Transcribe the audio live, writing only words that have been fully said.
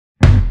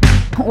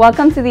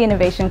Welcome to the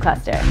Innovation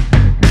Cluster.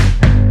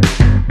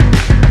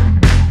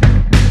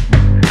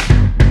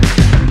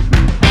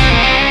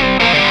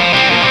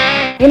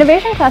 The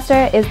Innovation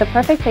Cluster is the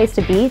perfect place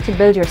to be to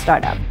build your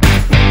startup.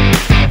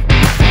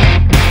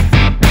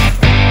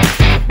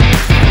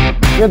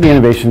 Here at the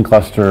Innovation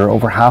Cluster,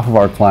 over half of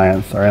our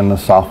clients are in the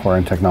software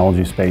and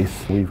technology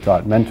space. We've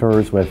got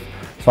mentors with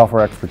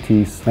software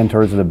expertise,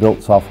 mentors that have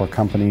built software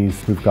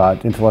companies. We've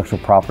got intellectual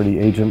property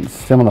agents.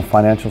 Same on the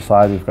financial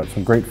side, we've got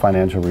some great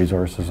financial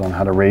resources on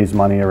how to raise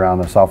money around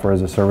the software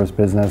as a service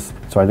business.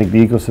 So I think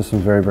the ecosystem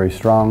is very, very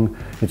strong.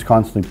 It's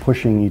constantly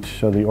pushing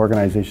each of the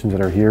organizations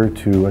that are here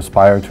to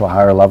aspire to a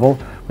higher level,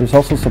 but it's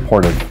also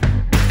supportive.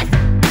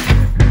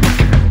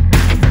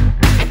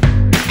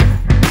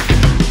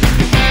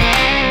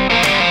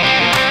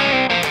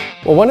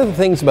 Well, one of the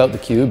things about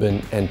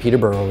theCUBE and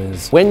Peterborough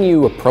is when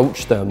you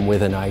approach them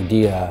with an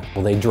idea,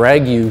 well, they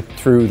drag you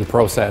through the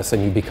process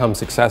and you become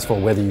successful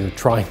whether you're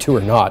trying to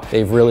or not.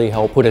 They've really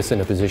helped put us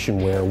in a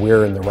position where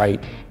we're in the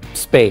right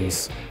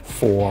space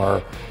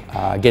for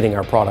getting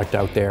our product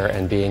out there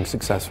and being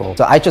successful.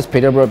 So I chose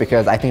Peterborough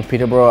because I think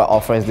Peterborough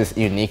offers this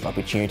unique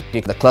opportunity.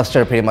 The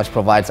cluster pretty much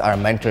provides our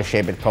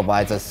mentorship, it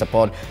provides us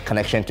support,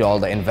 connection to all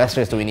the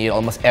investors that we need,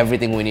 almost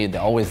everything we need,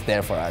 they're always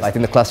there for us. I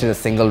think the cluster is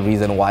a single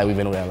reason why we're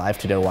alive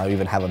today, why we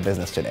even have a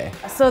business today.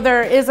 So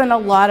there isn't a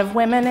lot of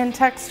women in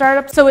tech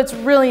startups, so it's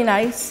really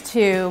nice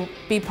to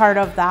be part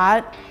of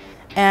that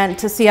and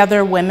to see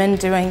other women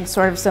doing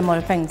sort of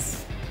similar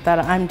things that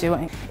I'm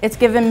doing. It's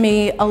given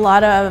me a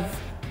lot of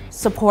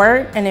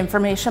support and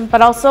information,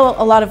 but also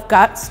a lot of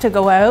guts to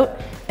go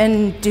out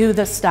and do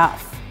the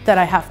stuff that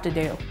I have to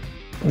do.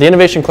 The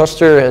Innovation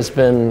Cluster has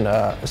been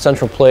a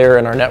central player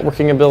in our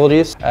networking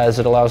abilities as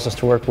it allows us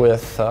to work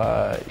with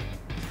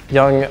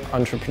young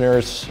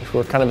entrepreneurs who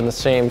are kind of in the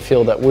same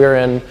field that we're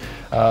in,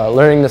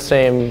 learning the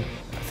same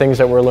things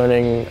that we're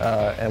learning,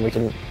 and we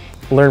can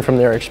learn from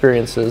their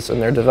experiences and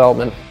their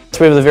development.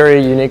 So we have the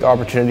very unique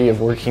opportunity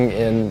of working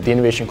in the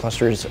Innovation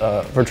Cluster's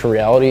virtual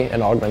reality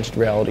and augmented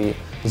reality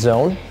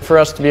zone. For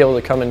us to be able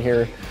to come in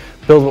here,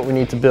 build what we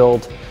need to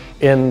build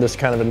in this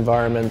kind of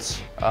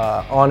environment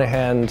on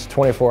hand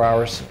 24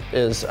 hours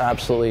is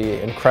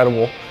absolutely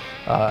incredible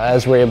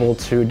as we're able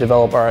to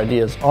develop our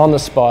ideas on the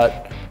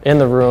spot, in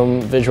the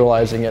room,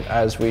 visualizing it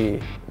as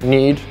we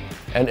need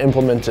and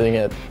implementing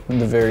it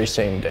the very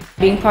same day.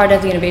 Being part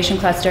of the Innovation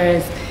Cluster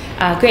is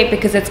great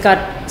because it's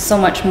got so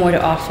much more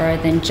to offer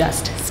than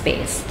just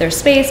space. There's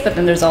space, but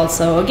then there's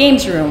also a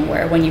games room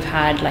where when you've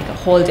had like a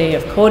whole day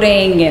of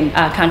coding and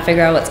can't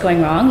figure out what's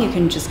going wrong, you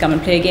can just come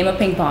and play a game of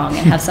ping pong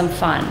and have some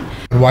fun.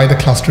 Why the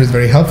cluster is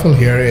very helpful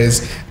here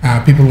is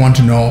people want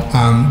to know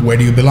where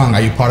do you belong?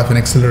 Are you part of an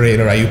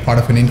accelerator? Are you part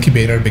of an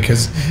incubator?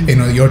 Because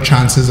your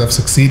chances of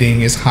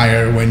succeeding is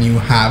higher when you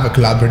have a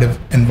collaborative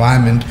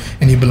environment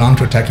and you belong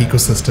to a tech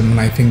ecosystem, and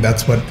I think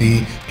that's what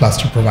the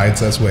cluster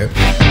provides us with.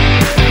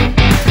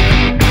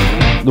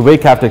 The way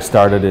Kawarthas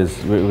started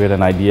is we had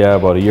an idea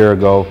about a year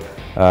ago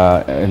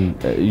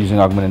using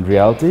augmented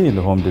reality in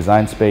the home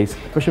design space,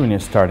 especially when you're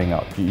starting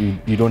out.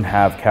 You don't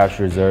have cash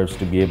reserves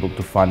to be able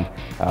to fund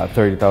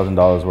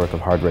 $30,000 worth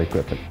of hardware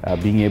equipment.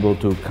 Being able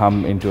to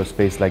come into a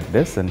space like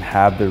this and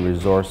have the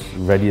resource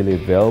readily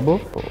available,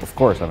 of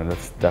course, I mean,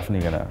 that's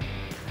definitely going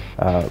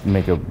to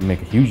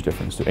make a huge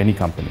difference to any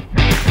company.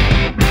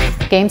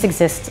 Games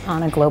exist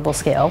on a global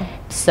scale,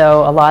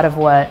 so a lot of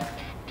what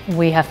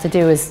we have to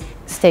do is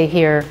stay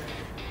here,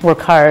 work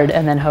hard,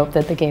 and then hope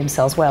that the game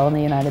sells well in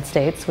the United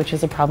States, which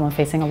is a problem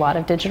facing a lot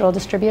of digital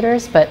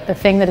distributors. But the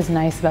thing that is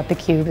nice about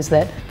theCUBE is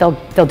that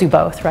they'll do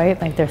both, right?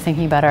 Like they're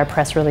thinking about our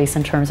press release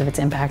in terms of its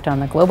impact on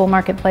the global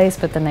marketplace,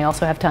 but then they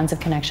also have tons of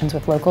connections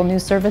with local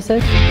news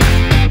services.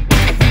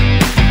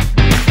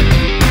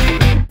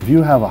 If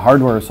you have a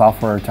hardware,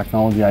 software, or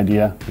technology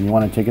idea and you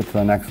want to take it to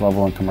the next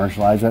level and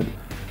commercialize it,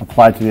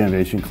 apply to the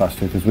Innovation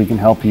Cluster because we can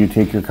help you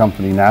take your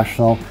company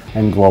national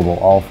and global,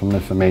 all from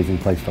this amazing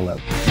place to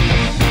live.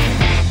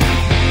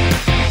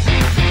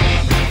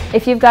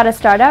 If you've got a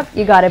startup,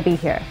 you gotta be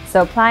here.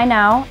 So apply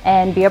now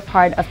and be a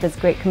part of this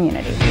great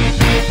community.